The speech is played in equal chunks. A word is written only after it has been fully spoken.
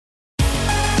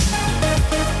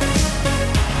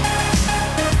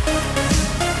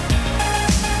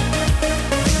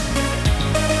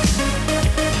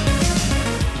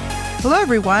Hello,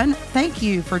 everyone. Thank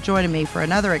you for joining me for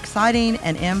another exciting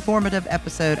and informative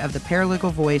episode of the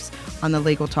Paralegal Voice on the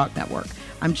Legal Talk Network.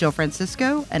 I'm Jill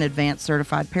Francisco, an advanced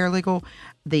certified paralegal,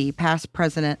 the past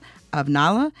president of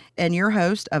NALA, and your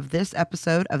host of this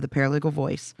episode of the Paralegal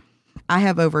Voice. I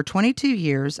have over 22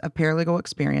 years of paralegal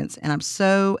experience, and I'm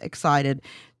so excited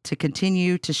to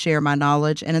continue to share my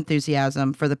knowledge and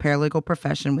enthusiasm for the paralegal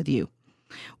profession with you.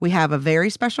 We have a very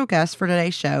special guest for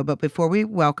today's show, but before we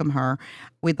welcome her,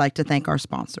 we'd like to thank our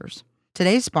sponsors.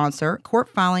 Today's sponsor,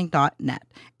 courtfiling.net,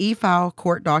 e-file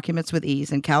court documents with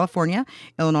ease in California,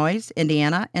 Illinois,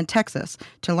 Indiana, and Texas.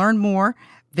 To learn more,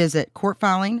 visit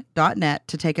courtfiling.net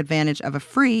to take advantage of a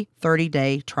free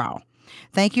 30-day trial.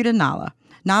 Thank you to NALA.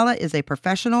 NALA is a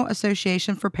professional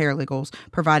association for paralegals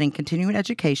providing continuing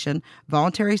education,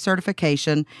 voluntary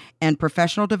certification, and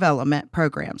professional development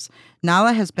programs.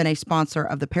 NALA has been a sponsor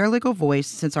of the Paralegal Voice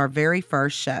since our very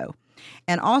first show.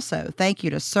 And also, thank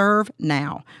you to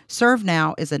ServeNow.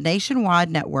 ServeNow is a nationwide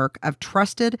network of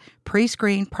trusted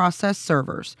pre-screened process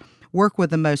servers. Work with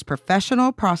the most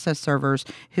professional process servers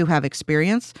who have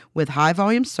experience with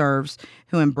high-volume serves,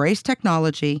 who embrace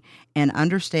technology, and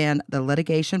understand the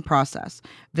litigation process.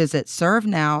 Visit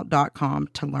servenow.com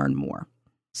to learn more.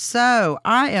 So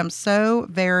I am so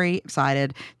very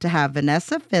excited to have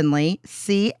Vanessa Finley,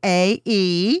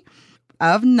 CAE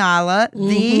of NALA,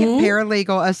 the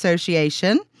Paralegal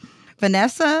Association.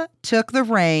 Vanessa took the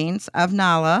reins of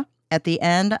NALA at the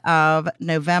end of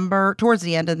November, towards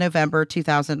the end of November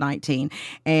 2019,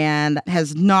 and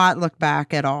has not looked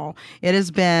back at all. It has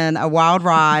been a wild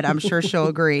ride. I'm sure she'll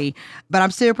agree. But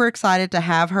I'm super excited to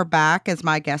have her back as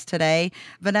my guest today.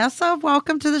 Vanessa,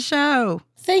 welcome to the show.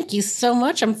 Thank you so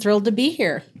much. I'm thrilled to be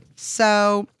here.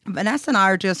 So Vanessa and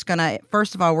I are just going to,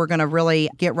 first of all, we're going to really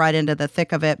get right into the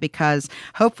thick of it because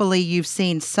hopefully you've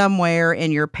seen somewhere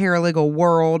in your paralegal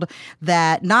world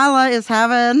that NALA is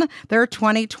having their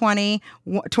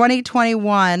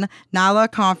 2021 NALA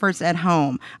conference at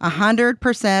home,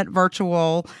 100%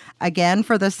 virtual, again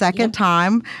for the second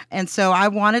time. And so I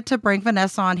wanted to bring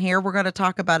Vanessa on here. We're going to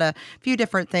talk about a few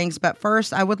different things. But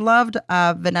first, I would love,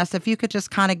 Vanessa, if you could just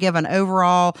kind of give an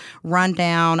overall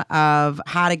rundown of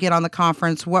how to get on the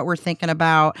conference, what we're thinking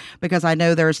about, because I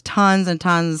know there's tons and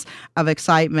tons of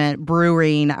excitement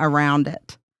brewing around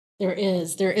it. There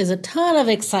is a ton of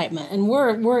excitement, and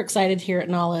we're excited here at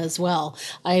NALA as well.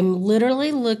 I'm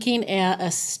literally looking at a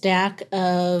stack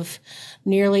of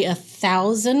nearly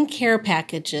 1,000 care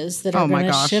packages that are going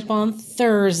to ship on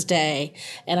Thursday,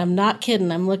 and I'm not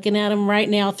kidding. I'm looking at them right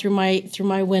now through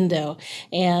my window,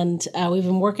 and we've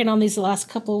been working on these the last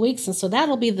couple of weeks, and so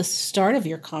that'll be the start of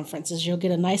your conference. Is you'll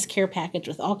get a nice care package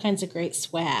with all kinds of great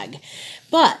swag,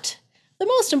 but the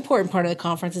most important part of the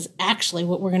conference is actually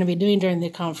what we're going to be doing during the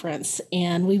conference,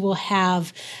 and we will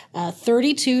have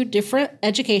 32 different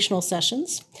educational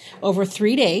sessions over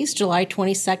 3 days, July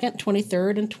 22nd,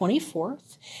 23rd, and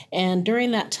 24th. And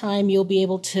during that time, you'll be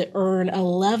able to earn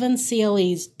 11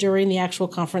 CLEs during the actual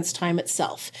conference time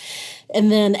itself. And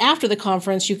then after the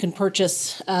conference, you can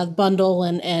purchase a bundle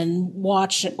and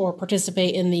watch or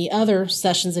participate in the other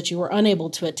sessions that you were unable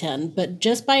to attend. But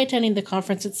just by attending the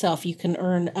conference itself, you can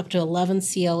earn up to 11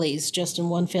 CLEs just in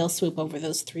one fell swoop over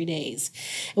those 3 days.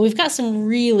 And we've got some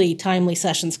really timely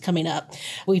sessions coming up.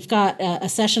 We've got a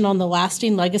session on the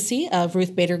lasting legacy of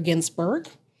Ruth Bader Ginsburg.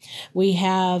 We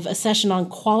have a session on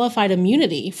qualified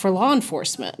immunity for law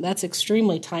enforcement. That's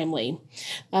extremely timely.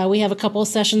 We have a couple of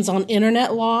sessions on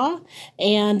internet law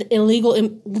and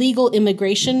legal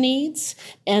immigration needs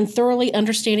and thoroughly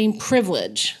understanding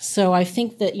privilege. So I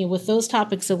think that with those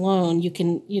topics alone, you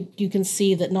can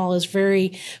see that NALA is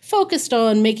very focused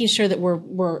on making sure that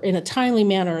we're in a timely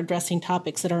manner addressing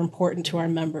topics that are important to our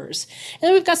members. And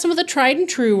then we've got some of the tried and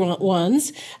true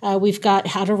ones. We've got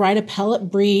how to write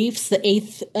appellate briefs, the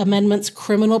Eighth Amendment's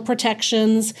criminal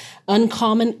protections,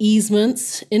 uncommon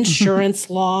easements, insurance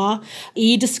law,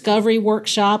 e-discovery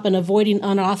workshop, and avoiding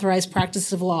unauthorized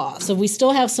practice of law. So we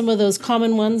still have some of those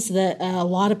common ones that a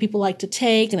lot of people like to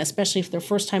take, and especially if they're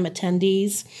first-time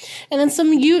attendees. And then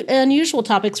some unusual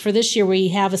topics for this year. We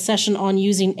have a session on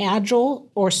using Agile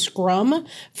or Scrum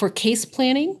for case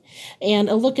planning, and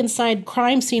a look inside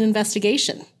crime scene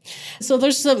investigation. So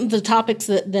there's some of the topics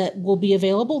that will be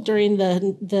available during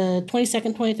the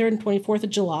 22nd, 23rd, and 24th of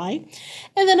July.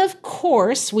 And then, of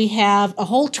course, we have a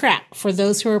whole track for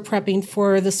those who are prepping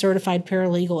for the Certified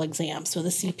Paralegal exam, so the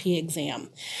CP exam.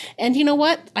 And you know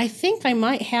what? I think I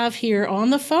might have here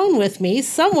on the phone with me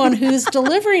someone who's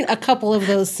delivering a couple of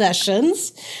those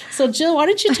sessions. So, Jill, why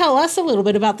don't you tell us a little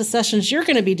bit about the sessions you're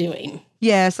going to be doing?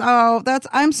 Yes. Oh,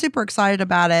 I'm super excited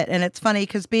about it. And it's funny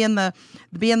because being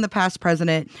the past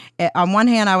president, on one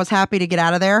hand, I was happy to get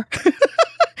out of there.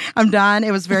 I'm done.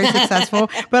 It was very successful.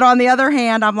 But on the other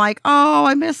hand, I'm like, oh,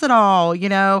 I miss it all, you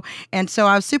know? And so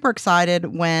I was super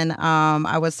excited when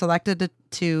I was selected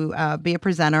to be a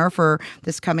presenter for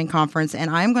this coming conference. And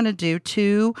I'm going to do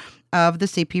 2 of the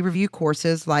CP review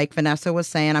courses. Like Vanessa was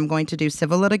saying, I'm going to do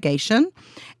civil litigation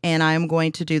and I'm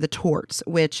going to do the torts,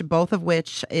 both of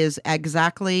which is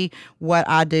exactly what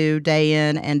I do day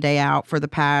in and day out for the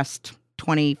past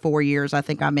 24 years I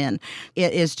think I'm in.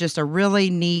 It is just a really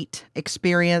neat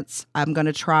experience. I'm going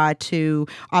to try to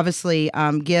obviously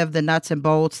give the nuts and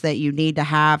bolts that you need to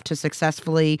have to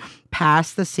successfully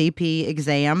pass the CP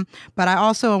exam, but I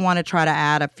also want to try to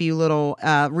add a few little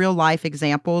real life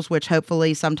examples, which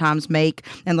hopefully sometimes make,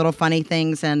 and little funny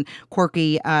things and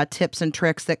quirky tips and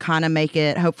tricks that kind of make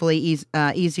it hopefully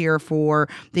easier for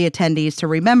the attendees to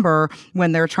remember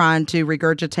when they're trying to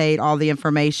regurgitate all the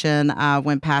information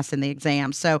when passing the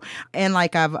exam. So, and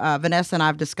like Vanessa and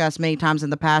I've discussed many times in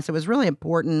the past, it was really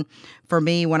important for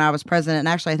me when I was president, and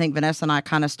actually I think Vanessa and I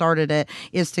kind of started it,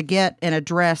 is to get and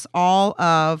address all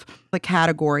of the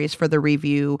categories for the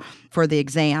review for the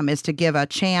exam, is to give a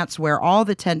chance where all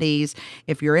the attendees,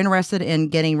 if you're interested in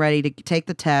getting ready to take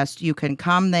the test, you can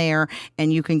come there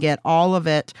and you can get all of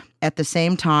it at the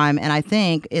same time. And I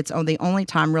think it's the only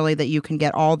time really that you can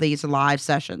get all these live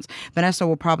sessions. Vanessa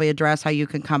will probably address how you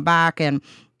can come back, and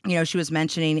she was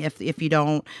mentioning if you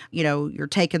don't, you're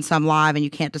taking some live and you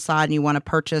can't decide and you want to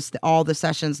purchase all the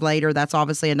sessions later, that's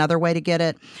obviously another way to get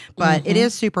it. But it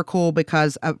is super cool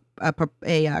because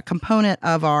a component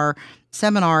of our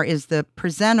seminar is the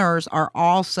presenters are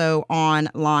also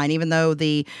online, even though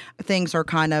the things are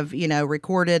kind of,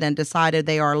 recorded and decided.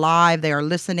 They are live, they are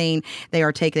listening, they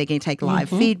can take live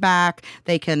feedback,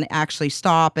 they can actually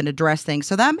stop and address things.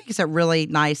 So that makes it really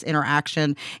nice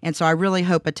interaction. And so I really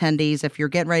hope attendees, if you're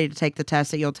getting ready to take the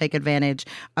test, that you'll take advantage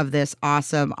of this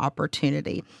awesome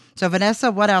opportunity. So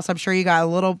Vanessa, what else? I'm sure you got a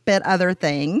little bit other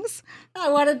things. I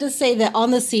wanted to say that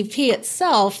on the CP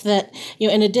itself, that,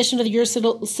 in addition to your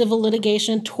civil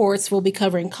litigation, torts will be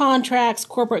covering contracts,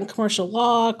 corporate and commercial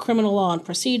law, criminal law and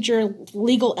procedure,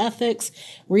 legal ethics,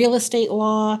 real estate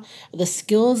law, the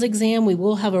skills exam. We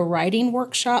will have a writing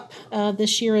workshop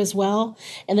this year as well,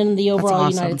 and then the overall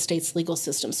United States legal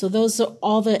system. So those are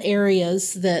all the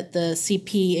areas that the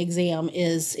CP exam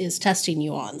is testing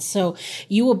you on. So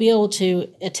you will be able to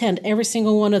attend every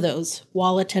single one of those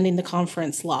while attending the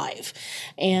conference live.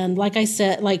 And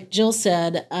like Jill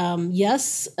said,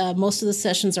 yes, most of the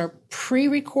sessions are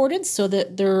pre-recorded so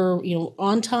that they're,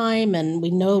 on time, and we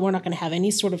know we're not going to have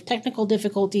any sort of technical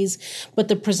difficulties, but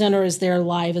the presenter is there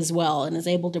live as well and is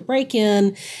able to break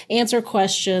in, answer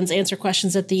questions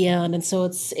at the end. And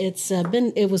so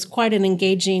it was quite an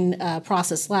engaging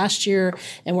process last year,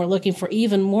 and we're looking for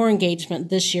even more engagement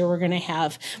this year. We're going to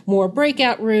have more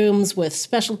breakout rooms with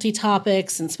specialty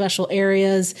topics and special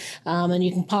areas, and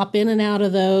you can pop in and out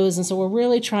of those. And so we're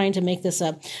really trying to make this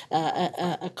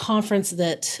a conference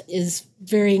that is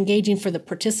very engaging for the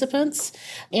participants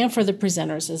and for the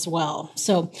presenters as well.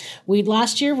 So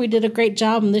last year we did a great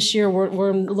job, and this year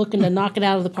we're looking to knock it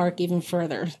out of the park even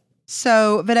further.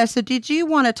 So, Vanessa, did you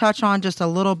want to touch on just a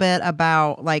little bit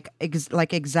about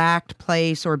exact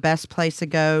place or best place to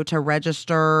go to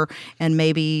register, and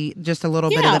maybe just a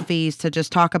little bit of the fees, to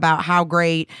just talk about how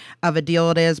great of a deal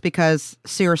it is? Because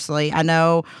seriously, I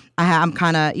know I'm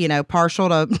kind of, partial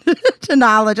to to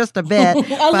NALA just a bit.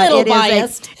 But little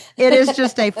biased. It is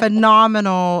just a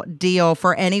phenomenal deal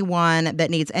for anyone that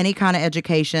needs any kind of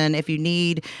education. If you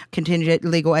need continued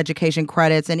legal education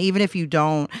credits, and even if you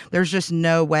don't, there's just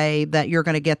no way that you're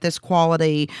going to get this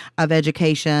quality of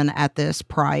education at this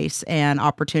price and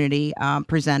opportunity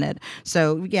presented.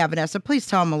 So, Vanessa, please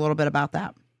tell them a little bit about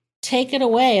that. Take it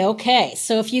away. Okay.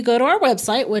 So if you go to our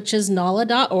website, which is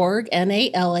nala.org,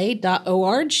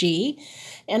 NALA.org,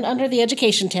 and under the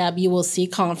Education tab, you will see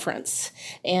Conference.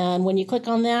 And when you click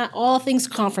on that, all things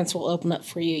conference will open up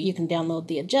for you. You can download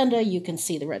the agenda. You can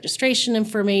see the registration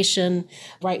information.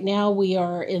 Right now, we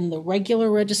are in the regular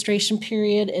registration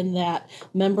period, in that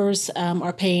members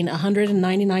are paying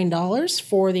 $199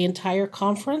 for the entire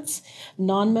conference.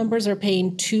 Non-members are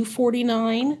paying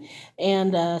 $249,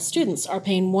 and students are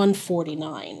paying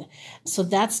 $149. So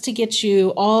that's to get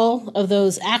you all of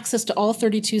those, access to all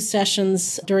 32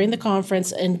 sessions during the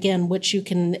conference, and again, which you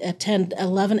can attend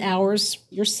 11 hours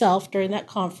yourself during that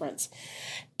conference.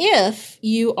 If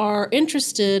you are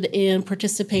interested in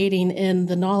participating in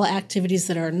the NALA activities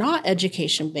that are not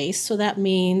education-based, so that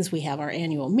means we have our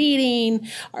annual meeting,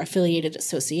 our affiliated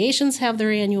associations have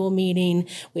their annual meeting,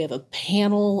 we have a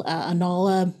panel, a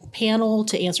NALA panel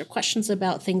to answer questions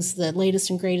about things, the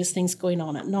latest and greatest things going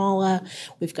on at NALA.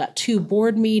 We've got 2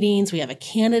 board meetings. We have a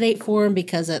candidate forum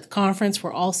because at the conference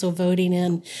we're also voting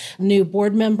in new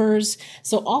board members.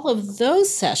 So all of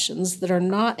those sessions that are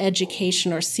not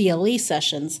education or CLE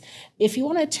sessions, if you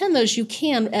want to attend those, you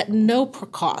can at no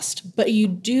cost, but you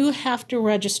do have to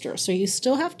register. So you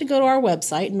still have to go to our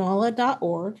website,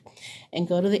 nala.org, and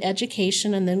go to the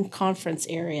education and then conference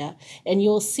area. And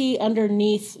you'll see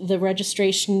underneath the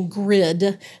registration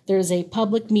grid, there's a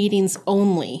public meetings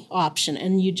only option.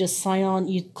 And you just sign on,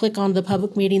 you click on the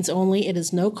public meetings only. It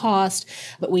is no cost,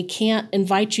 but we can't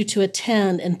invite you to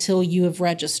attend until you have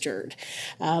registered.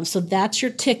 So that's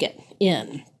your ticket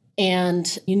in.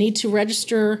 And you need to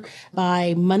register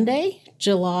by Monday,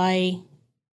 July,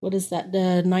 what is that,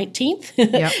 the 19th?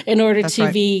 Yep, in order that's to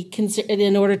right. be considered,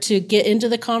 in order to get into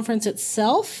the conference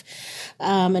itself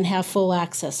and have full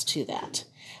access to that.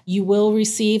 You will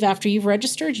receive, after you've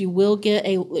registered, you will get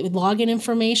a login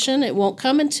information. It won't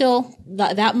come until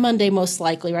that Monday, most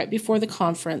likely, right before the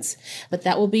conference. But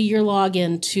that will be your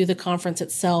login to the conference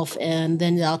itself. And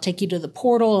then I'll take you to the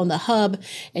portal and the hub,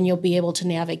 and you'll be able to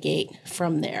navigate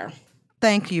from there.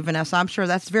 Thank you, Vanessa. I'm sure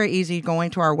that's very easy going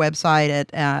to our website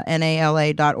at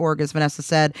nala.org, as Vanessa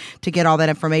said, to get all that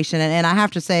information. And I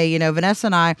have to say, you know, Vanessa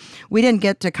and I, we didn't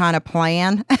get to kind of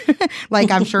plan.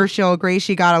 Like I'm sure she'll agree,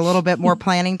 she got a little bit more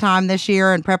planning time this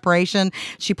year in preparation.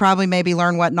 She probably maybe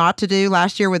learned what not to do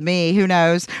last year with me. Who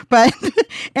knows? But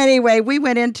anyway, we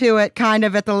went into it kind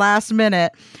of at the last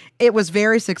minute. It was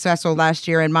very successful last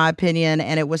year, in my opinion,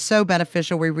 and it was so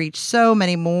beneficial. We reached so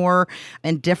many more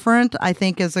and different, I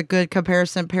think, is a good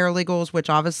comparison, paralegals, which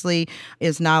obviously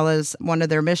is NALA's one of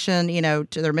their mission, you know,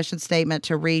 to their mission statement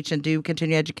to reach and do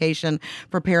continuing education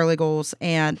for paralegals.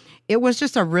 And it was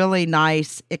just a really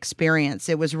nice experience.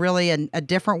 It was really a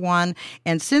different one.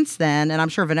 And since then, and I'm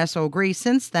sure Vanessa will agree,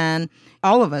 since then,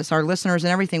 all of us, our listeners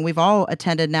and everything, we've all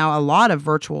attended now a lot of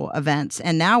virtual events.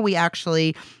 And now we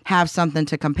actually have something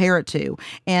to compare it to.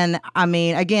 And I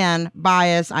mean, again,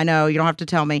 bias, I know you don't have to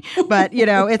tell me, but you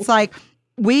know, it's like,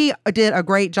 we did a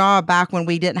great job back when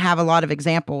we didn't have a lot of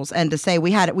examples. And to say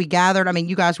we gathered, I mean,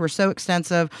 you guys were so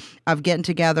extensive of getting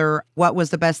together what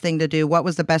was the best thing to do, what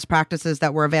was the best practices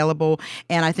that were available.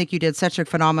 And I think you did such a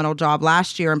phenomenal job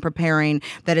last year in preparing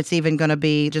that it's even going to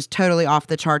be just totally off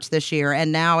the charts this year.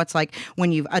 And now it's like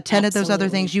when you've attended those other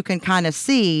things, you can kind of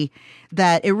see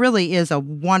that it really is a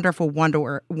wonderful,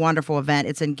 wonderful event.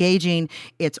 It's engaging,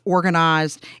 it's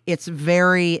organized, it's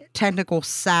very technical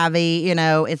savvy, you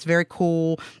know, it's very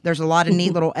cool. There's a lot of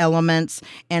neat little elements.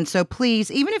 And so please,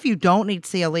 even if you don't need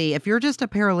CLE, if you're just a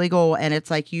paralegal and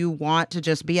it's like you want to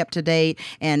just be up to date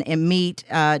and meet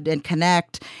and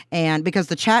connect, and because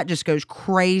the chat just goes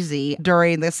crazy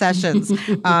during the sessions,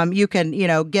 you can, you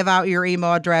know, give out your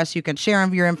email address, you can share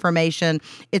your information.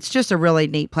 It's just a really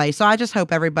neat place. So I just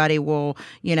hope everybody will,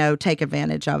 you know, take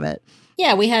advantage of it.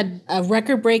 Yeah, we had a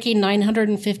record-breaking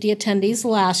 950 attendees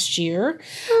last year.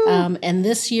 And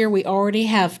this year we already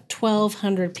have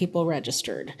 1,200 people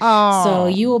registered. Oh. So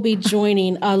you will be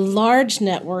joining a large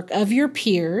network of your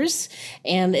peers.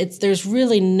 And there's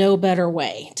really no better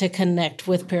way to connect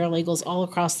with paralegals all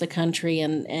across the country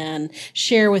and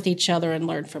share with each other and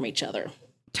learn from each other.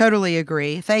 Totally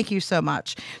agree. Thank you so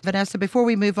much. Vanessa, before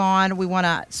we move on, we want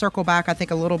to circle back, I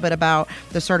think, a little bit about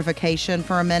the certification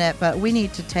for a minute, but we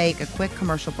need to take a quick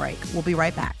commercial break. We'll be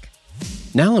right back.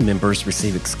 NALA members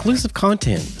receive exclusive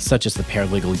content, such as the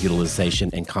Paralegal Utilization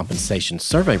and Compensation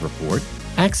Survey Report,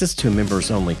 access to a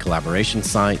members-only collaboration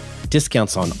site,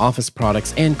 discounts on office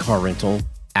products and car rental,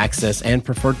 access and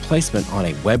preferred placement on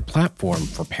a web platform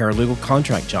for paralegal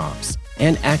contract jobs,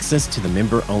 and access to the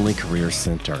member-only Career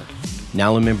Center.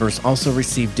 NALA members also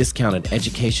receive discounted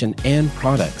education and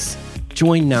products.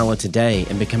 Join NALA today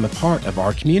and become a part of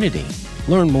our community.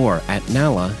 Learn more at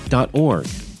nala.org.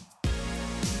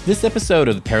 This episode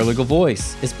of The Paralegal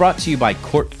Voice is brought to you by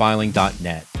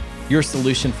courtfiling.net, your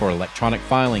solution for electronic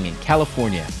filing in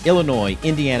California, Illinois,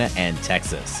 Indiana, and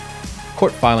Texas.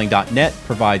 Courtfiling.net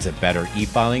provides a better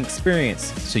e-filing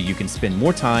experience so you can spend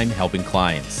more time helping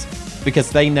clients.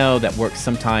 Because they know that work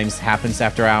sometimes happens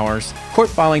after hours,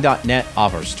 courtfiling.net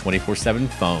offers 24/7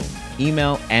 phone,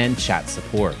 email, and chat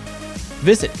support.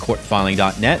 Visit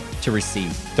courtfiling.net to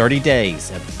receive 30 days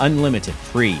of unlimited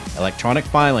free electronic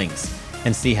filings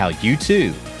and see how you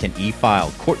too can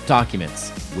e-file court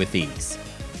documents with ease.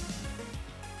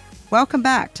 Thank you, Vanessa. Thank you so much. Visit courtfiling.net to receive 30 days of unlimited free electronic filings and see how you too can e-file court documents with ease. 'Cause Welcome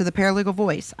back to the Paralegal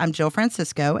Voice. I'm Jill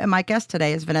Francisco, and my guest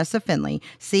today is Vanessa Finley,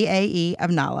 CAE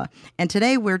of NALA. And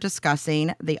today we're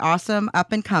discussing the awesome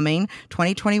up-and-coming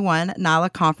 2021 NALA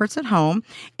Conference at Home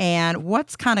and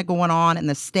what's kind of going on in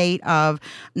the state of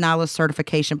NALA's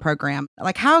certification program.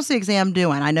 Like, how's the exam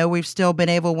doing? I know we've still been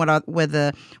able, with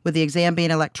the exam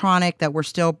being electronic, that we're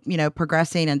still,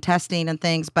 progressing and testing and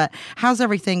things, but how's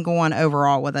everything going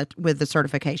overall with the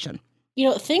certification?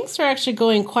 Things are actually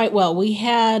going quite well. We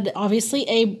had obviously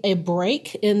a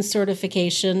break in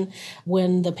certification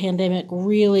when the pandemic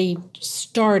really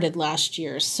started last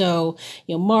year. So,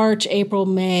 March, April,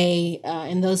 May,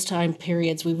 in those time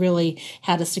periods, we really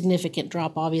had a significant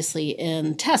drop, obviously,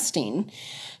 in testing.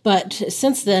 But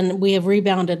since then, we have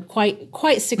rebounded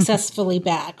quite successfully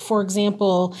back. For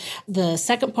example, the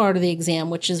second part of the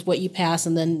exam, which is what you pass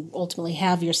and then ultimately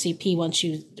have your CP once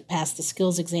you pass the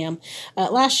skills exam.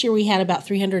 Last year, we had about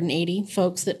 380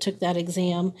 folks that took that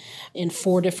exam in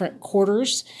 4 different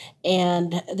quarters.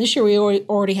 And this year, we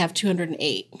already have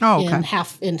 208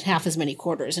 in half as many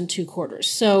quarters, in 2 quarters.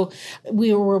 So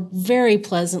we were very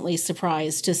pleasantly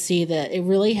surprised to see that it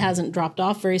really hasn't dropped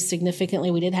off very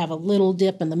significantly. We did have a little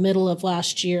dip in the middle of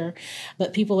last year,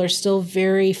 but people are still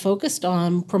very focused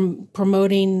on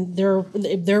promoting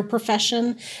their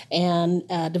profession and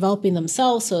developing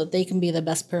themselves so that they can be the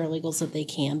best paralegals that they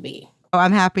can be.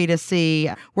 I'm happy to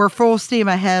see we're full steam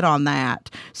ahead on that.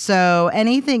 So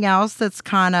anything else that's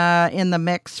kind of in the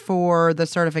mix for the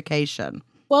certification?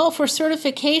 Well, for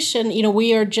certification,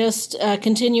 we are just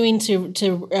continuing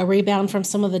to rebound from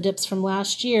some of the dips from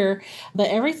last year, but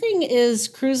everything is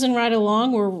cruising right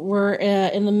along. We're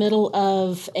in the middle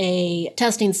of a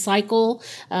testing cycle.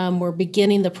 We're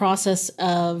beginning the process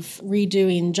of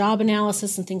redoing job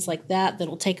analysis and things like that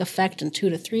will take effect in 2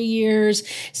 to 3 years.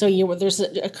 So there's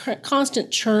a constant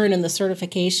churn in the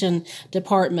certification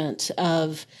department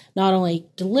of not only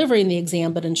delivering the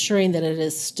exam, but ensuring that it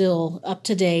is still up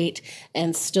to date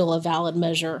and still a valid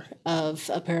measure of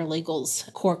a paralegal's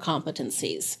core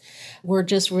competencies. We're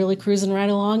just really cruising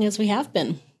right along as we have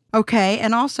been. Okay.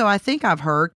 And also, I think I've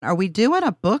heard, are we doing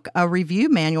a review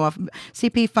manual of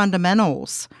CP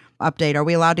fundamentals update? Are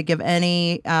we allowed to give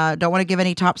any, don't want to give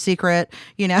any top secret,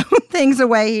 things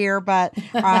away here, but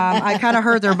I kind of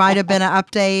heard there might have been an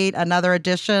update, another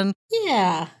edition.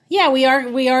 Yeah, we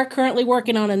are currently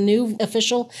working on a new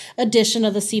official edition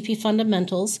of the CP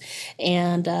Fundamentals,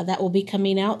 and that will be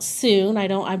coming out soon. I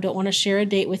don't want to share a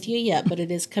date with you yet, but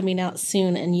it is coming out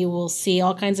soon, and you will see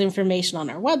all kinds of information on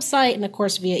our website and, of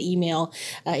course, via email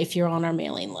if you're on our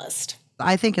mailing list.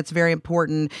 I think it's very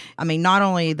important. I mean, not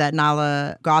only that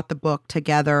NALA got the book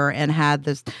together and had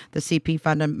the CP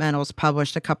Fundamentals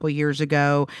published a couple years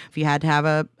ago. If you had to have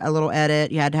a little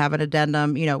edit, you had to have an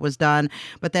addendum, it was done.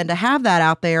 But then to have that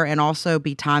out there and also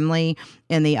be timely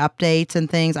in the updates and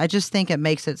things, I just think it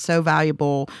makes it so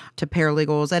valuable to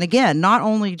paralegals. And again, not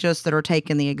only just that are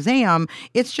taking the exam,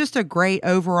 it's just a great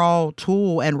overall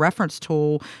tool and reference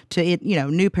tool to it,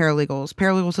 new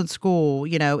paralegals in school.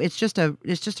 It's just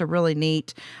a really neat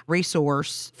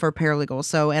resource for paralegals.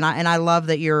 So, and I love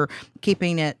that you're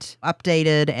keeping it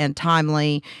updated and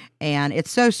timely. And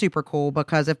it's so super cool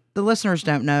because if the listeners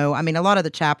don't know, I mean, a lot of the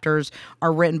chapters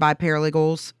are written by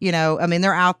paralegals,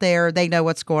 they're out there, they know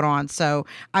what's going on. So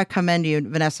I commend you,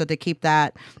 Vanessa, to keep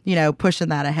that, pushing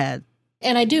that ahead.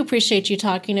 And I do appreciate you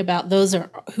talking about those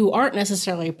who aren't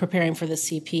necessarily preparing for the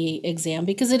CP exam,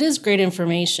 because it is great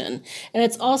information. And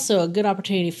it's also a good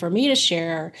opportunity for me to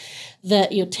share that,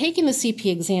 taking the CP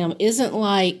exam isn't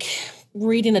like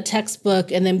reading a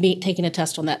textbook and then taking a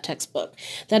test on that textbook.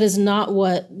 That is not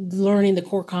what learning the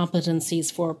core competencies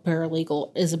for a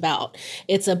paralegal is about.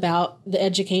 It's about the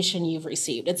education you've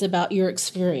received. It's about your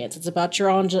experience. It's about your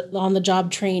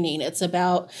on-the-job training. It's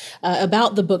about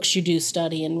the books you do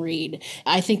study and read.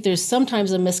 I think there's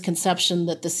sometimes a misconception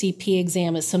that the CP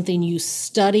exam is something you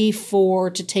study for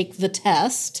to take the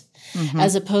test,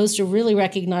 as opposed to really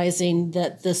recognizing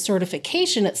that the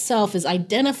certification itself is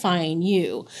identifying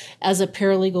you as a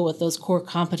paralegal with those core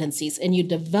competencies, and you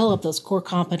develop those core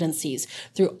competencies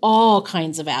through all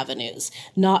kinds of avenues,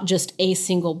 not just a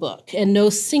single book. And no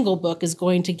single book is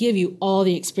going to give you all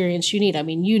the experience you need. I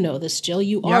mean, this, Jill,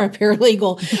 you are a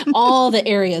paralegal. All the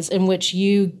areas in which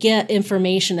you get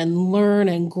information and learn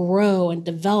and grow and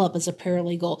develop as a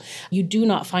paralegal, you do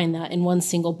not find that in one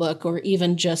single book or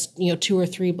even just, 2 or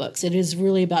 3 books. It is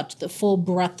really about the full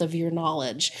breadth of your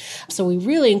knowledge. So we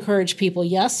really encourage people,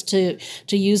 yes, to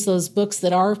use those books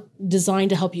that are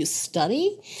designed to help you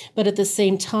study, but at the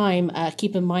same time,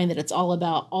 keep in mind that it's all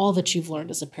about all that you've learned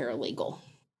as a paralegal.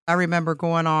 I remember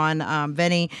going on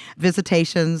many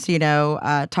visitations,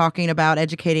 talking about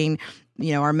educating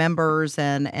our members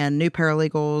and new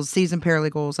paralegals, seasoned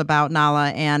paralegals about NALA.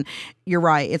 And you're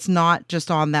right. It's not just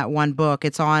on that one book.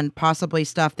 It's on possibly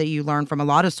stuff that you learn from a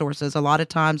lot of sources. A lot of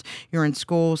times you're in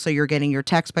school, so you're getting your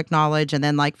textbook knowledge. And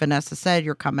then like Vanessa said,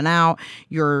 you're coming out,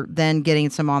 you're then getting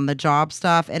some on the job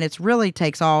stuff. And it's really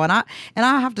takes all. And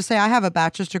I have to say, I have a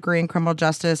bachelor's degree in criminal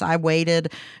justice. I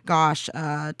waited,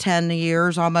 10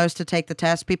 years almost to take the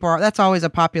test. That's always a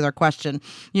popular question.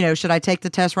 Should I take the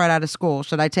test right out of school?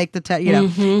 Should I take the test?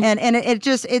 And it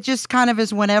just kind of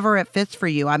is whenever it fits for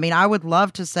you. I mean, I would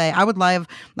love to say,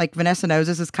 like Vanessa knows,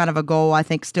 this is kind of a goal, I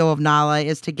think, still of NALA,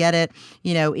 is to get it,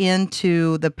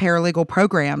 into the paralegal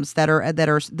programs that are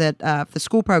the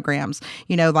school programs,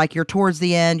 like you're towards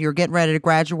the end, you're getting ready to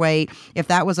graduate. If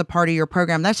that was a part of your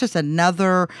program, that's just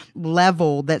another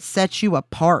level that sets you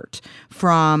apart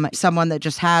from someone that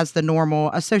just has the normal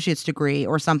associate's degree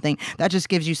or something. That just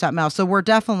gives you something else. So we're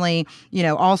definitely,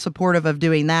 all supportive of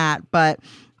doing that. But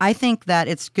I think that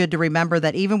it's good to remember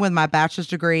that even with my bachelor's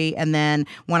degree, and then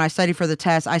when I studied for the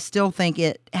test, I still think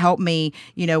it helped me,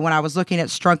 when I was looking at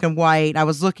Strunk and White, I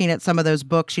was looking at some of those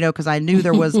books, because I knew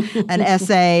there was an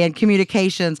essay and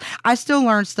communications. I still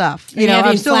learned stuff.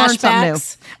 I've still learned something new.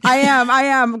 I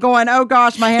am going, oh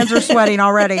gosh, my hands are sweating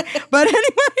already. But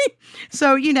anyway,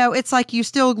 so, it's like you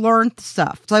still learn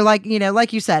stuff. So like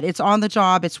you said, it's on the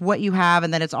job, it's what you have,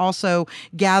 and then it's also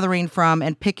gathering from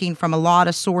and picking from a lot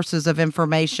of sources of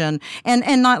information.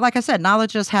 And not, like I said, NALA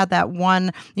just had that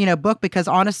one, book, because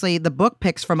honestly, the book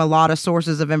picks from a lot of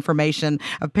sources of information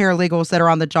of paralegals that are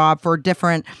on the job for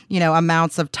different,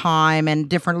 amounts of time and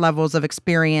different levels of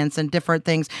experience and different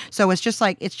things. So it's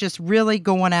just really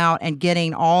going out and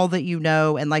getting all that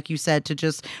and like you said, to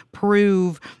just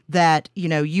prove that,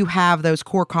 you have those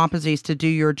core competencies to do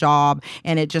your job.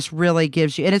 And it just really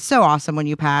gives you, and it's so awesome when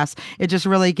you pass, it just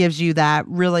really gives you that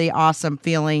really awesome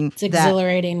feeling. It's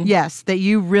exhilarating. Yes, that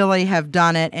you really have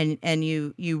done it, and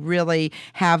you really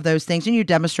have those things, and you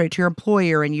demonstrate to your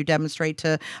employer, and you demonstrate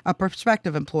to a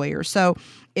prospective employer. So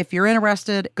if you're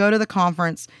interested, go to the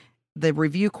conference. The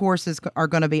review courses are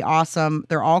going to be awesome.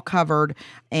 They're all covered,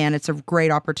 and it's a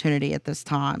great opportunity at this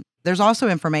time. There's also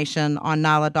information on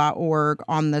NALA.org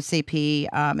on the CP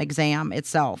exam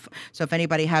itself. So if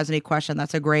anybody has any question,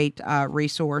 that's a great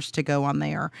resource to go on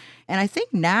there. And I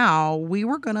think now we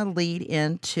were going to lead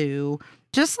into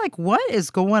just like what is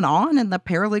going on in the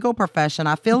paralegal profession.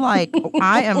 I feel like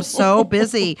I am so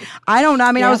busy. I don't know.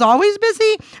 I mean, I was always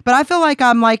busy, but I feel like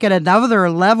I'm like at another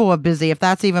level of busy, if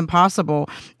that's even possible.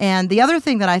 And the other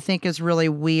thing that I think is really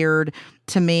weird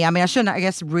to me, I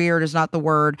guess weird is not the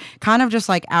word, kind of just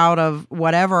like out of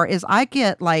whatever, is I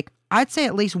get like, I'd say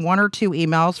at least 1 or 2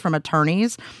 emails from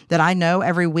attorneys that I know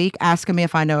every week asking me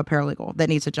if I know a paralegal that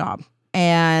needs a job.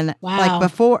 And like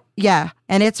before,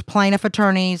 and it's plaintiff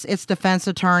attorneys, it's defense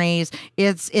attorneys,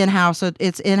 it's in-house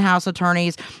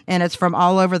attorneys, and it's from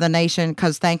all over the nation,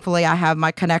 because thankfully I have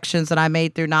my connections that I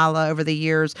made through NALA over the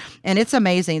years, and it's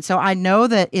amazing. So I know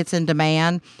that it's in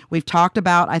demand. We've talked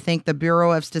about, I think, the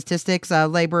Bureau of Statistics,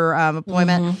 labor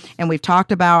employment, and we've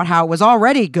talked about how it was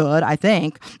already good, I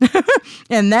think,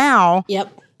 and now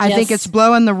I think it's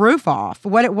blowing the roof off.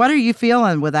 What are you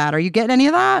feeling with that? Are you getting any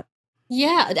of that?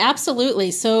 Yeah,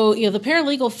 absolutely. So, the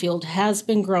paralegal field has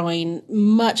been growing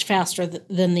much faster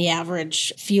than the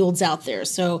average fields out there.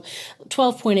 So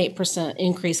 12.8%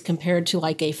 increase compared to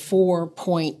like a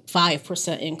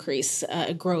 4.5% increase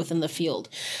growth in the field.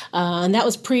 And that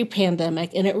was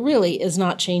pre-pandemic, and it really is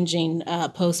not changing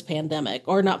post-pandemic,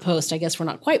 or not post, I guess we're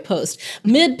not quite post,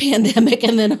 mid-pandemic,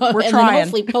 and then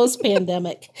hopefully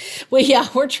post-pandemic. Well, yeah,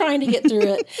 we're trying to get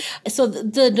through it. So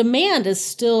the demand is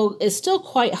still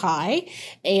quite high.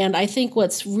 And I think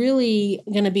what's really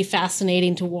going to be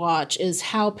fascinating to watch is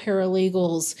how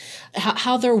paralegals,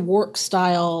 how their work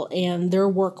style and their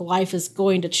work life is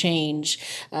going to change,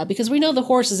 because we know the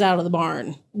horse is out of the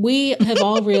barn. We have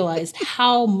all realized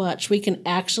how much we can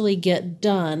actually get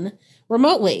done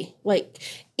remotely. Like,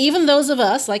 even those of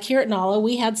us, like here at NALA,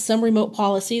 we had some remote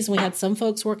policies, and we had some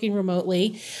folks working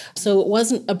remotely. So it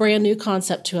wasn't a brand new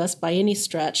concept to us by any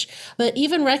stretch. But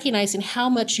even recognizing how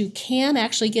much you can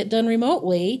actually get done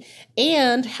remotely,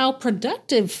 and how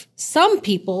productive some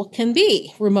people can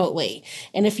be remotely.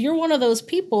 And if you're one of those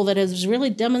people that has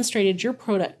really demonstrated your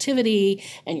productivity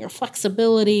and your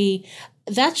flexibility,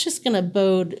 that's just going to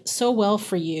bode so well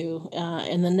for you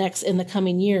in the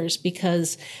coming years,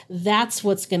 because that's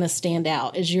what's going to stand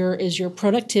out is your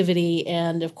productivity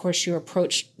and, of course, your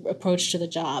approach to the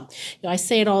job. I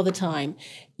say it all the time.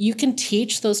 You can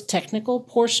teach those technical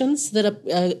portions that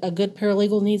a good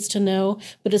paralegal needs to know,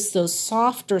 but it's those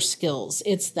softer skills.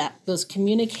 It's those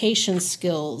communication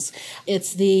skills.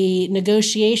 It's the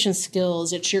negotiation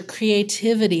skills. It's your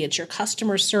creativity. It's your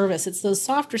customer service. It's those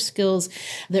softer skills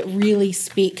that really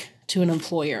speak to an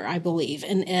employer, I believe,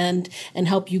 and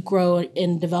help you grow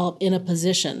and develop in a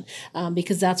position,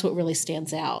 because that's what really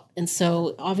stands out. And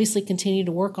so obviously continue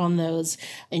to work on those,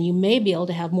 and you may be able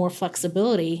to have more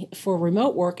flexibility for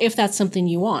remote work if that's something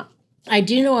you want. I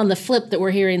do know on the flip that we're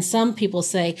hearing some people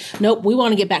say, nope, we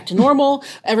want to get back to normal.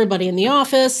 Everybody in the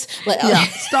office.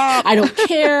 Stop. I don't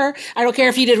care. I don't care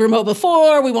if you did remote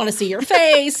before. We want to see your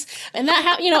face. And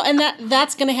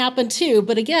that's going to happen too.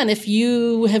 But again, if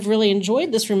you have really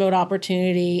enjoyed this remote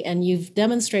opportunity and you've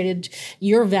demonstrated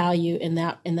your value in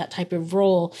that type of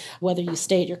role, whether you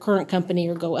stay at your current company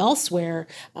or go elsewhere,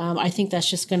 I think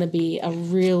that's just going to be a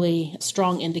really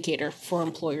strong indicator for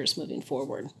employers moving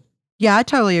forward. Yeah, I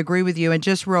totally agree with you. And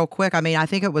just real quick, I mean, I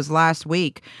think it was last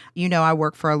week, I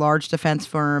work for a large defense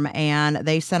firm, and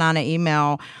they sent out an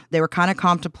email. They were kind of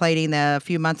contemplating a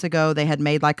few months ago. They had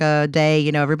made like a day,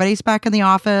 everybody's back in the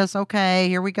office. Okay,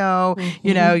 here we go.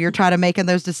 Mm-hmm. You're trying to making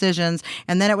those decisions.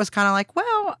 And then it was kind of like,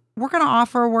 well, we're going to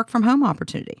offer a work from home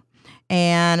opportunity.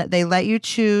 And they let you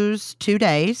choose 2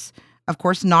 days. Of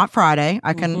course, not Friday.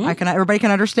 Everybody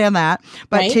can understand that,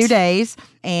 but Right. 2 days.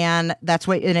 And that's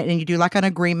what, and you do like an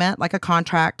agreement, like a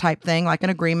contract type thing, like an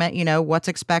agreement, what's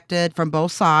expected from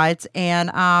both sides. And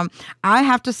I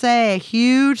have to say, a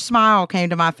huge smile came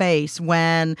to my face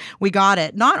when we got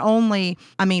it. Not only,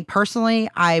 personally,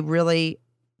 I really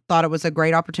thought it was a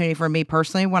great opportunity for me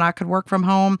personally when I could work from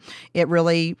home. It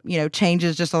really,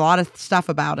 changes just a lot of stuff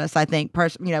about us. I think,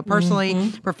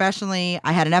 personally, professionally,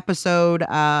 I had an episode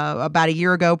about a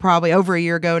year ago, probably over a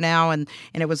year ago now, and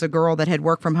it was a girl that had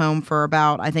worked from home for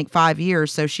about, I think, 5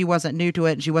 years. So she wasn't new to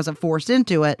it and she wasn't forced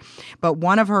into it. But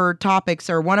one of her topics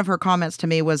or one of her comments to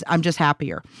me was, I'm just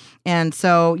happier. And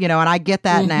so, and I get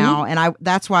that now. And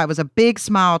that's why it was a big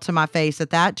smile to my face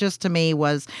that just to me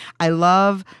was, I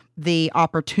love the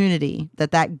opportunity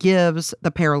that gives the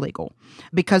paralegal.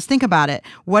 Because think about it.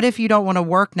 What if you don't want to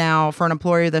work now for an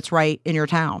employer that's right in your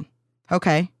town?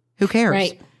 Okay, who cares?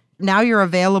 Right. Now you're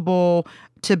available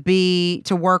to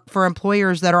work for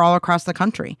employers that are all across the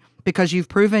country because you've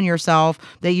proven yourself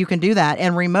that you can do that.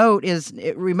 And remote is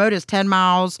 10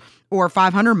 miles or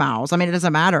 500 miles. It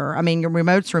doesn't matter. Your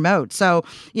remote's remote. So,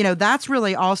 that's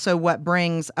really also what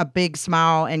brings a big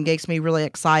smile and gets me really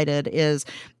excited is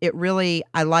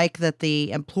I like that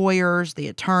the employers, the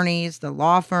attorneys, the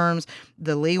law firms,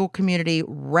 the legal community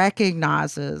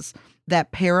recognizes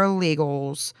that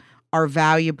paralegals are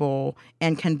valuable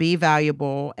and can be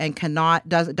valuable and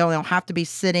don't have to be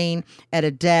sitting at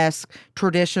a desk,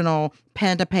 traditional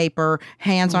pen to paper,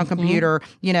 hands on computer,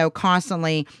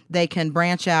 constantly. They can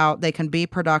branch out, they can be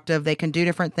productive, they can do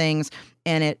different things,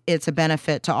 and it's a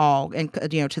benefit to all, and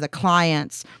to the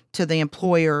clients, to the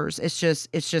employers. It's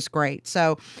just great.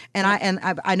 So, and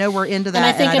I know we're into that. And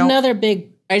I think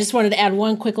I just wanted to add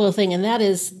one quick little thing, and that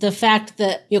is the fact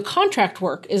that contract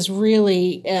work is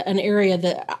really an area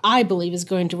that I believe is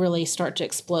going to really start to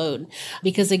explode.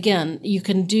 Because again, you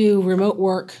can do remote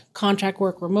work, contract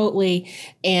work remotely,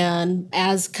 and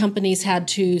as companies had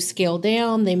to scale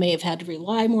down, they may have had to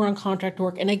rely more on contract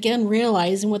work, and again,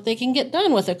 realizing what they can get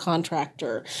done with a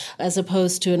contractor as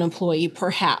opposed to an employee,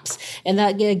 perhaps. And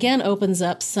that again opens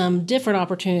up some different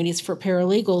opportunities for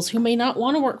paralegals who may not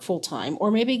want to work full time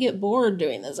or maybe get bored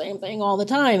doing the same thing all the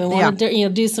time and want to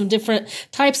do some different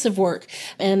types of work.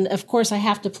 And of course, I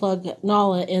have to plug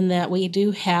NALA in that we do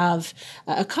have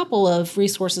a couple of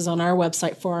resources on our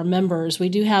website for our members. We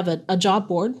do have a job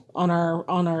board on our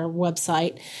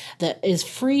website that is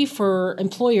free for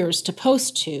employers to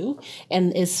post to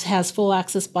and has full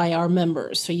access by our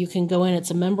members. So you can go in, it's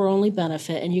a member-only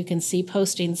benefit, and you can see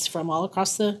postings from all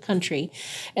across the country.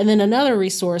 And then another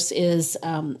resource is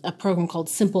a program called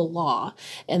Simple Law,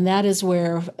 and that is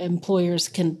where employers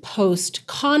can post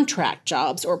contract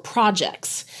jobs or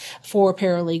projects for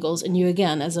paralegals. And you,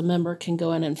 again, as a member, can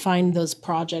go in and find those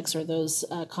projects or those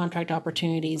contract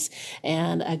opportunities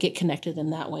and get connected in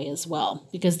that way as well.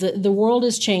 Because the world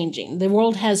is changing. The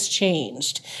world has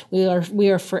changed. We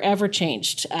are forever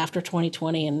changed after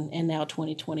 2020 and now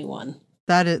 2021.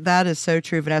 That is so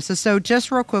true, Vanessa. So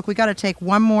just real quick, we got to take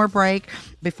one more break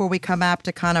before we come up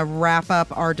to kind of wrap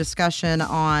up our discussion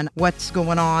on what's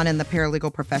going on in the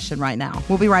paralegal profession right now.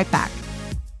 We'll be right back.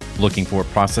 Looking for a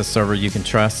process server you can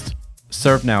trust?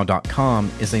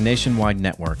 ServeNow.com is a nationwide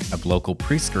network of local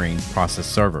pre-screened process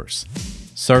servers.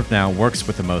 ServeNow works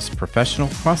with the most professional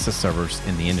process servers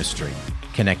in the industry.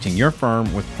 connecting your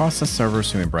firm with process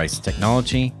servers who embrace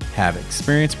technology, have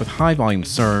experience with high-volume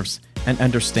serves, and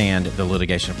understand the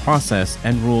litigation process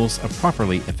and rules of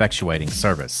properly effectuating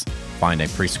service. Find a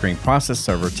pre-screened process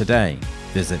server today.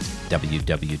 Visit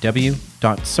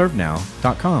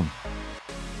www.servenow.com.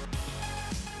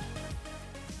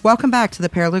 Welcome back to the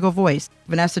Paralegal Voice.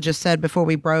 Vanessa just said before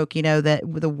we broke, that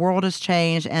the world has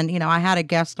changed. And, I had a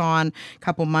guest on a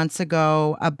couple months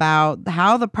ago about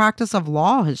how the practice of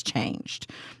law has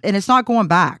changed. And it's not going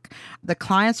back. The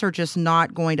clients are just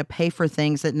not going to pay for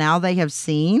things that now they have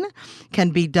seen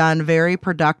can be done very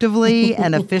productively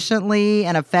and efficiently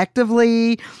and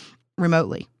effectively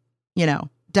remotely.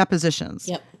 Depositions,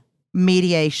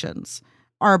 mediations,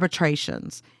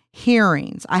 arbitrations,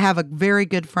 hearings. I have a very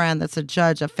good friend that's a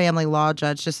judge, a family law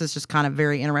judge. This is just kind of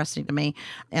very interesting to me.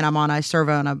 And I serve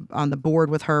on the board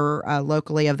with her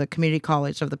locally of the community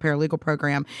college of the paralegal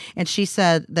program. And she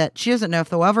said that she doesn't know if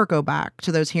they'll ever go back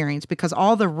to those hearings because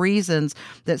all the reasons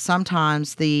that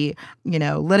sometimes the,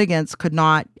 litigants could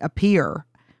not appear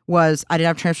was I didn't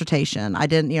have transportation. I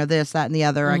didn't, this, that, and the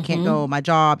other. I can't go on my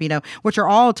job, which are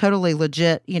all totally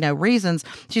legit, reasons.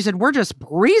 She said, we're just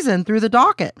breezing through the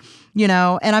docket,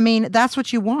 and that's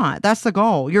what you want. That's the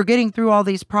goal. You're getting through all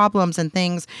these problems and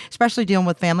things, especially dealing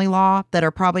with family law that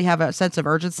are probably have a sense of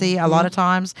urgency a lot of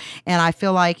times. And I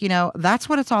feel like, that's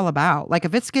what it's all about. Like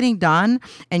if it's getting done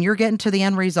and you're getting to the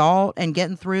end result and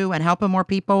getting through and helping more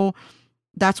people,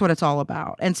 that's what it's all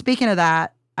about. And speaking of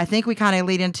that, I think we kind of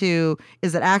lead into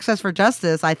is that access for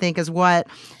justice, I think, is what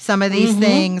some of these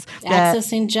things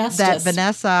accessing justice that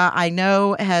Vanessa, I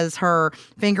know, has her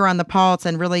finger on the pulse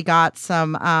and really got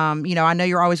some, I know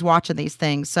you're always watching these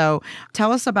things. So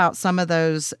tell us about some of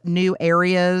those new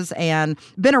areas and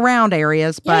been around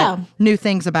areas, but new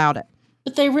things about it.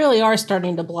 But they really are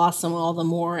starting to blossom all the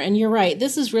more. And you're right.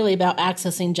 This is really about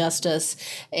accessing justice.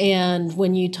 And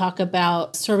when you talk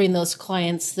about serving those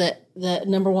clients that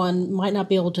number one, might not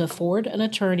be able to afford an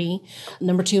attorney.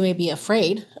 Number two, may be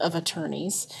afraid of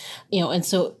attorneys. And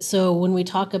so when we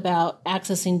talk about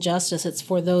accessing justice, it's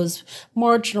for those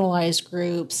marginalized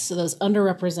groups, those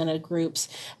underrepresented groups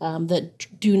that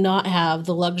do not have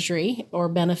the luxury or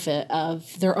benefit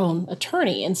of their own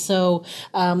attorney. And so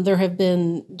there have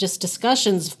been just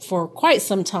discussions for quite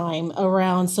some time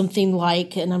around something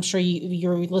like, and I'm sure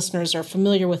your listeners are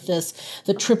familiar with this,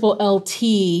 the triple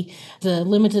LT, the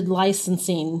limited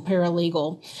licensing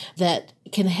paralegal that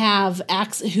can have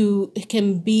who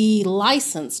can be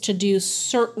licensed to do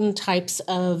certain types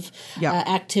of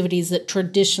activities that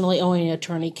traditionally only an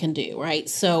attorney can do, right?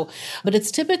 So, but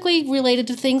it's typically related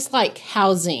to things like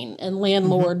housing and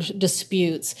landlord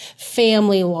disputes,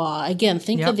 family law. Again,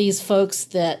 think of these folks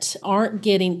that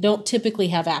don't typically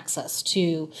have access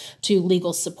to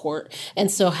legal support.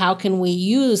 And so how can we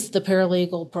use the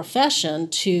paralegal profession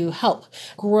to help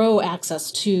grow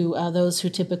access to those who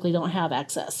typically don't have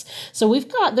access? So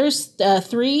there's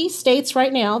 3 states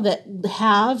right now that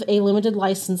have a limited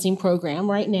licensing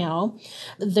program right now.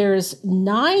 There's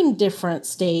 9 different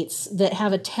states that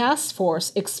have a task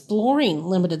force exploring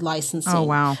limited licensing. Oh,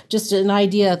 wow. Just an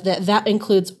idea that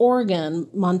includes Oregon,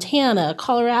 Montana,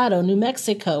 Colorado, New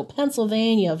Mexico,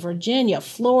 Pennsylvania, Virginia,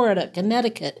 Florida,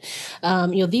 Connecticut.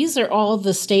 These are all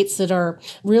the states that are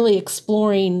really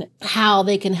exploring how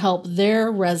they can help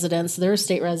their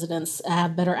state residents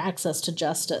have better access to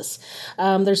justice.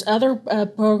 There's other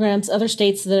programs, other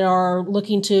states that are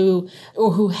looking to,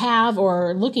 or who have, or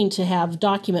are looking to have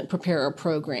document preparer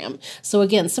program. So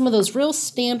again, some of those real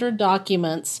standard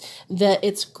documents that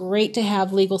it's great to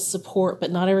have legal support,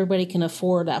 but not everybody can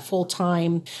afford that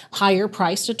full-time, higher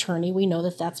priced attorney. We know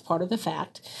that that's part of the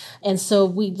fact. And so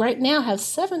we right now have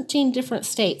 17 different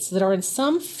states that are in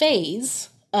some phase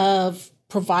of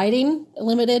providing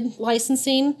limited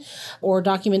licensing or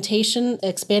documentation,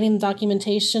 expanding the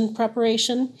documentation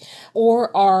preparation,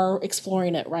 or are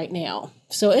exploring it right now.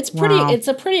 So it's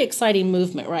a pretty exciting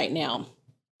movement right now.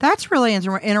 That's really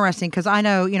interesting because I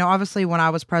know, obviously when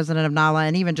I was president of NALA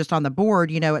and even just on the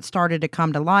board, it started to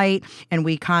come to light and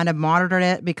we kind of monitored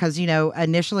it because,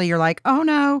 initially you're like, oh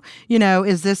no,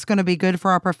 is this going to be good for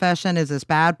our profession? Is this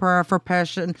bad for our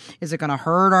profession? Is it going to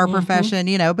hurt our profession?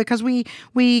 Because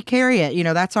we carry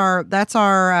it, that's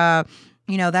our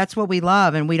that's what we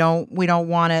love, and we don't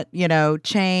want it,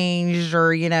 changed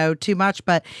or, too much.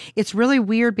 But it's really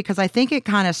weird because I think it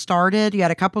kind of started, you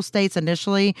had a couple states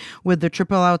initially with the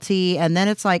triple LT, and then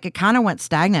it's like it kind of went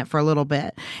stagnant for a little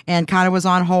bit and kind of was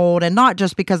on hold, and not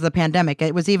just because of the pandemic.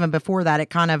 It was even before that, it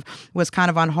kind of was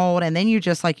on hold. And then you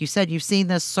just, like you said, you've seen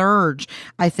this surge,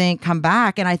 I think, come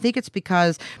back. And I think it's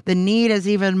because the need is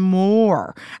even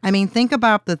more. I mean, think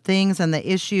about the things and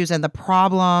the issues and the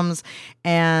problems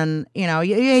and, you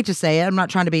hate to say it. I'm not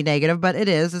trying to be negative, but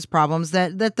it's problems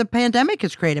that the pandemic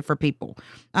has created for people.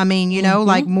 I mean,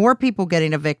 like more people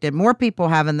getting evicted, more people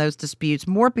having those disputes,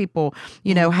 more people,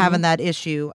 having that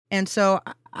issue. And so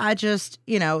I just,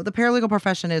 the paralegal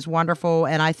profession is wonderful.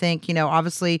 And I think,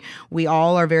 obviously we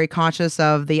all are very conscious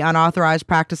of the unauthorized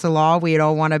practice of law. We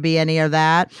don't want to be any of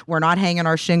that. We're not hanging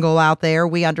our shingle out there.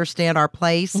 We understand our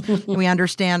place. We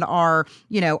understand our,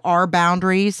 our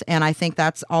boundaries. And I think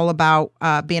that's all about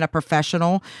being a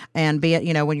professional and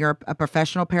when you're a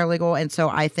professional paralegal. And so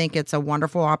I think it's a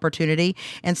wonderful opportunity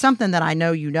and something that I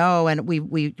know, and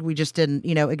we just didn't,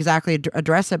 exactly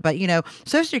address it. But,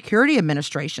 Social Security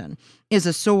Administration is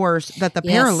a source that the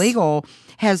paralegal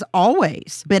has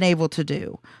always been able to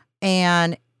do.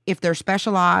 And if they're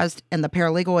specialized and the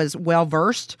paralegal is well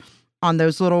versed on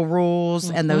those little rules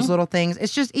and those little things,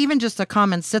 it's just to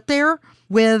come and sit there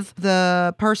with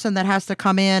the person that has to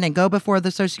come in and go before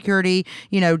the Social Security,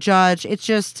 judge. It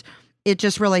just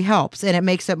really helps, and it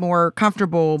makes it more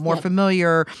comfortable, more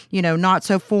familiar, not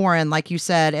so foreign, like you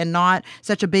said, and not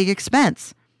such a big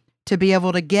expense to be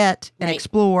able to get and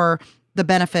explore the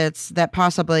benefits that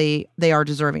possibly they are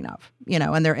deserving of,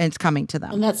 and it's coming to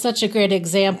them. And that's such a great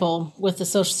example with the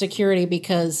Social Security,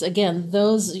 because again,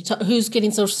 who's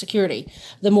getting Social Security,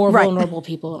 the more vulnerable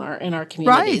people in our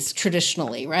communities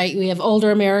traditionally, right? We have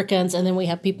older Americans, and then we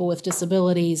have people with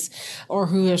disabilities or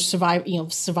who are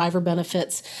survivor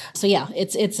benefits. So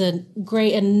it's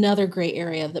another great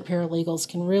area that paralegals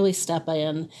can really step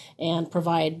in and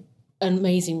provide an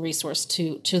amazing resource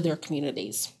to their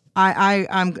communities. I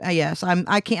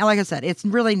can't, like I said, it's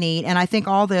really neat. And I think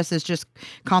all this is just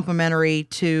complementary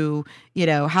to,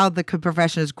 how the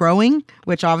profession is growing,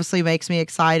 which obviously makes me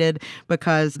excited,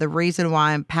 because the reason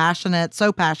why I'm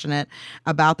so passionate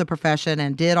about the profession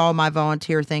and did all my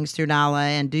volunteer things through NALA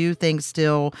and do things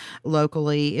still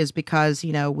locally is because,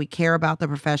 we care about the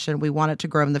profession. We want it to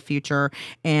grow in the future.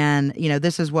 And,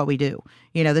 this is what we do.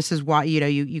 This is why,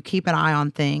 you keep an eye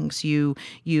on things,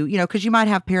 because you might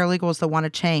have paralegals that want to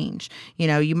change,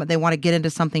 they want to get into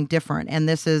something different. And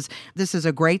this is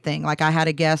a great thing. Like I had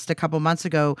a guest a couple months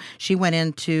ago, she went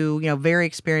into, very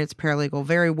experienced paralegal,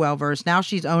 very well-versed. Now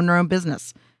she's owned her own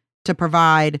business to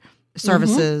provide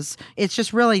services. It's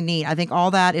just really neat. I think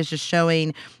all that is just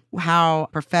showing how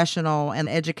professional and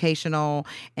educational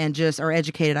and or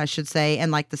educated, I should say,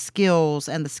 and like the skills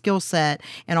and the skill set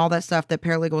and all that stuff that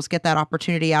paralegals get that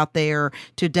opportunity out there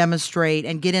to demonstrate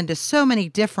and get into so many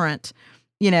different,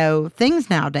 things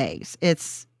nowadays.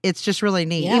 It's just really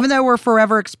neat, even though we're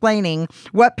forever explaining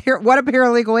what a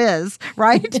paralegal is,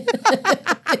 right?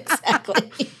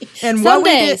 Exactly. And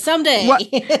someday,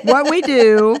 what we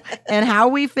do and how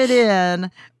we fit in.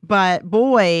 But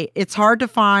boy, it's hard to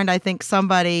find, I think,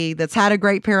 somebody that's had a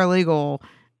great paralegal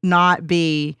not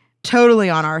be totally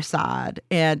on our side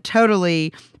and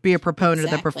totally be a proponent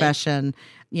of the profession.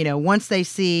 Once they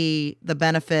see the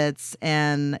benefits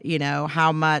and,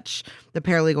 how much the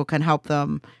paralegal can help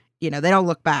them, they don't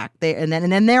look back. And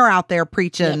then they're out there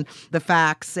preaching the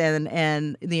facts and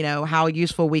how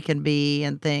useful we can be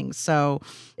and things. So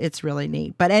it's really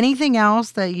neat. But anything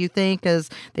else that you think that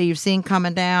you've seen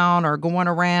coming down or going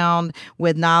around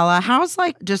with NALA? How's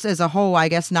just as a whole, I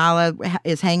guess NALA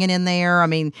is hanging in there. I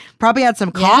mean, probably had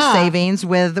some cost savings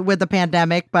with the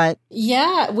pandemic, but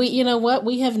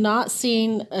we have not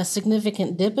seen a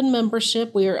significant dip in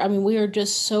membership. We are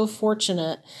just so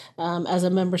fortunate as a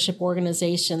membership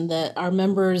organization that our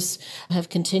members have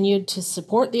continued to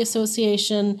support the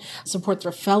association, support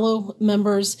their fellow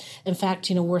members. In fact,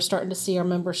 we're starting to see our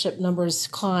membership numbers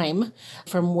climb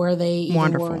from where they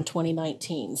even were in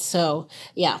 2019. So,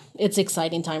 it's an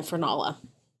exciting time for NALA.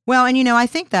 Well, and I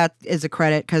think that is a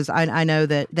credit because I know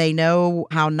that they know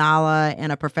how NALA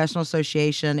and a professional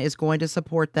association is going to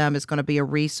support them, is going to be a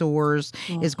resource,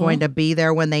 is going to be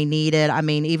there when they need it. I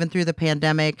mean, even through the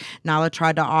pandemic, NALA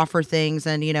tried to offer things,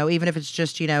 and even if it's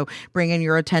just bringing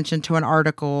your attention to an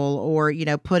article or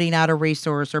putting out a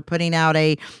resource or putting out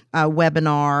a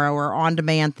webinar or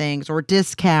on-demand things or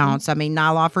discounts. I mean,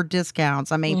 NALA offered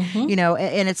discounts. I mean,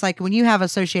 and it's like when you have an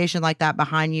association like that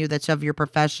behind you that's of your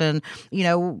profession,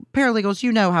 paralegals,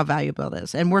 you know how valuable it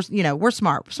is. And we're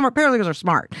smart. Smart paralegals are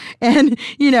smart. And,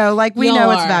 we know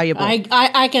it's valuable.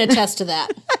 I can attest to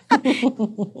that.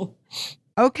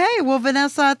 Okay. Well,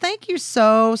 Vanessa, thank you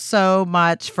so, so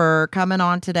much for coming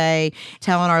on today,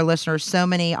 telling our listeners so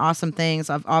many awesome things,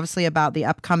 obviously about the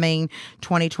upcoming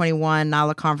 2021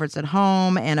 NALA Conference at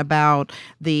Home and about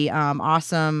the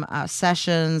awesome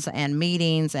sessions and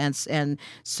meetings and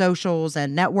socials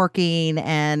and networking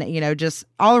and, just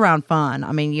all around fun.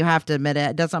 I mean, you have to admit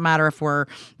it. It doesn't matter if we're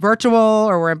virtual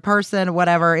or we're in person,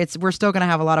 whatever. We're still going to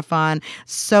have a lot of fun.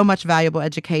 So much valuable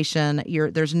education.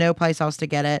 There's no place else to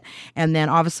get it. And then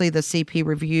obviously the CP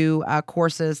review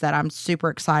courses that I'm super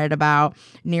excited about,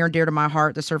 near and dear to my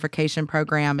heart. The certification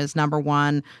program is number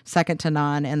one, second to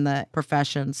none in the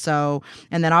profession. So,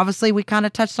 and then obviously we kind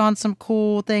of touched on some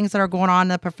cool things that are going on in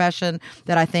the profession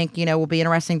that I think, will be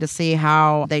interesting to see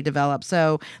how they develop.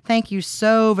 So thank you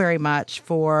so very much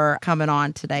for coming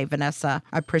on today, Vanessa.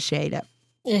 I appreciate it.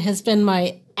 It has been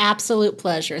my absolute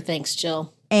pleasure. Thanks,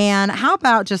 Jill. And how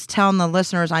about just telling the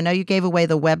listeners, I know you gave away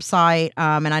the website,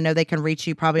 and I know they can reach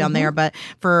you probably on there, but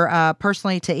for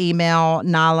personally to email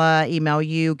NALA, email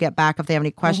you, get back if they have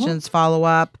any questions, follow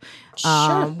up.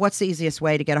 Sure. What's the easiest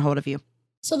way to get a hold of you?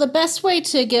 So the best way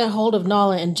to get a hold of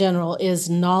NALA in general is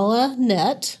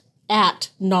NALAnet at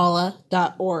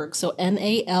NALA.org. So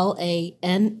NALANET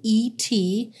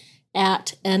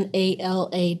at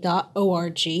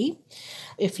NALA.org.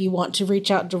 If you want to reach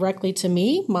out directly to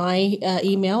me, my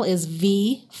email is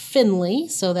vfinley,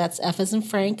 so that's F as in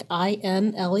Frank,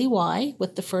 INLEY,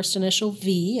 with the first initial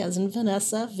V as in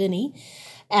Vanessa, Vinny,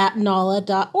 at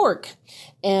NALA.org.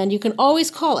 And you can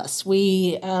always call us.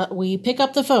 We pick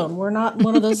up the phone. We're not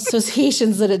one of those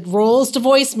associations that it rolls to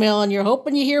voicemail and you're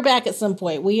hoping you hear back at some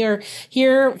point. We are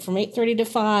here from 8:30 to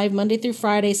 5, Monday through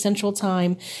Friday, Central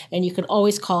Time, and you can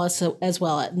always call us as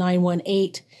well at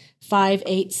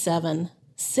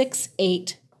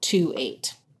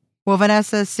 918-587-6828. Well,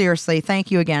 Vanessa, seriously,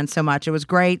 thank you again so much. It was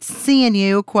great seeing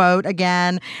you, quote,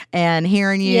 again, and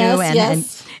hearing you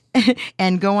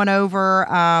and going over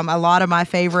a lot of my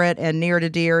favorite and near to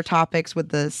dear topics with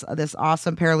this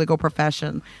awesome paralegal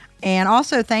profession. And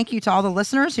also thank you to all the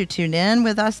listeners who tuned in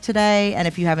with us today. And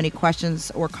if you have any questions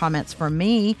or comments for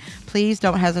me, please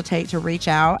don't hesitate to reach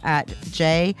out at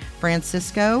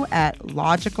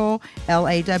jfrancisco@logical,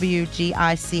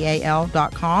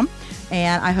 LAWGICAL.com.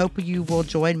 And I hope you will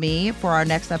join me for our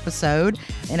next episode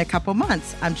in a couple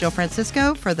months. I'm Jill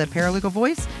Francisco for the Paralegal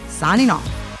Voice, signing off.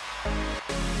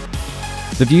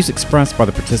 The views expressed by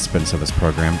the participants of this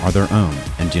program are their own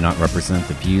and do not represent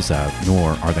the views of,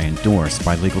 nor are they endorsed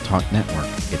by Legal Talk Network,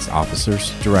 its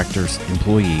officers, directors,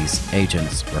 employees,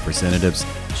 agents, representatives,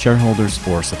 shareholders,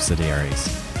 or subsidiaries.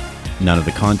 None of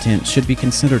the content should be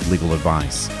considered legal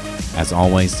advice. As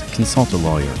always, consult a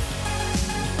lawyer.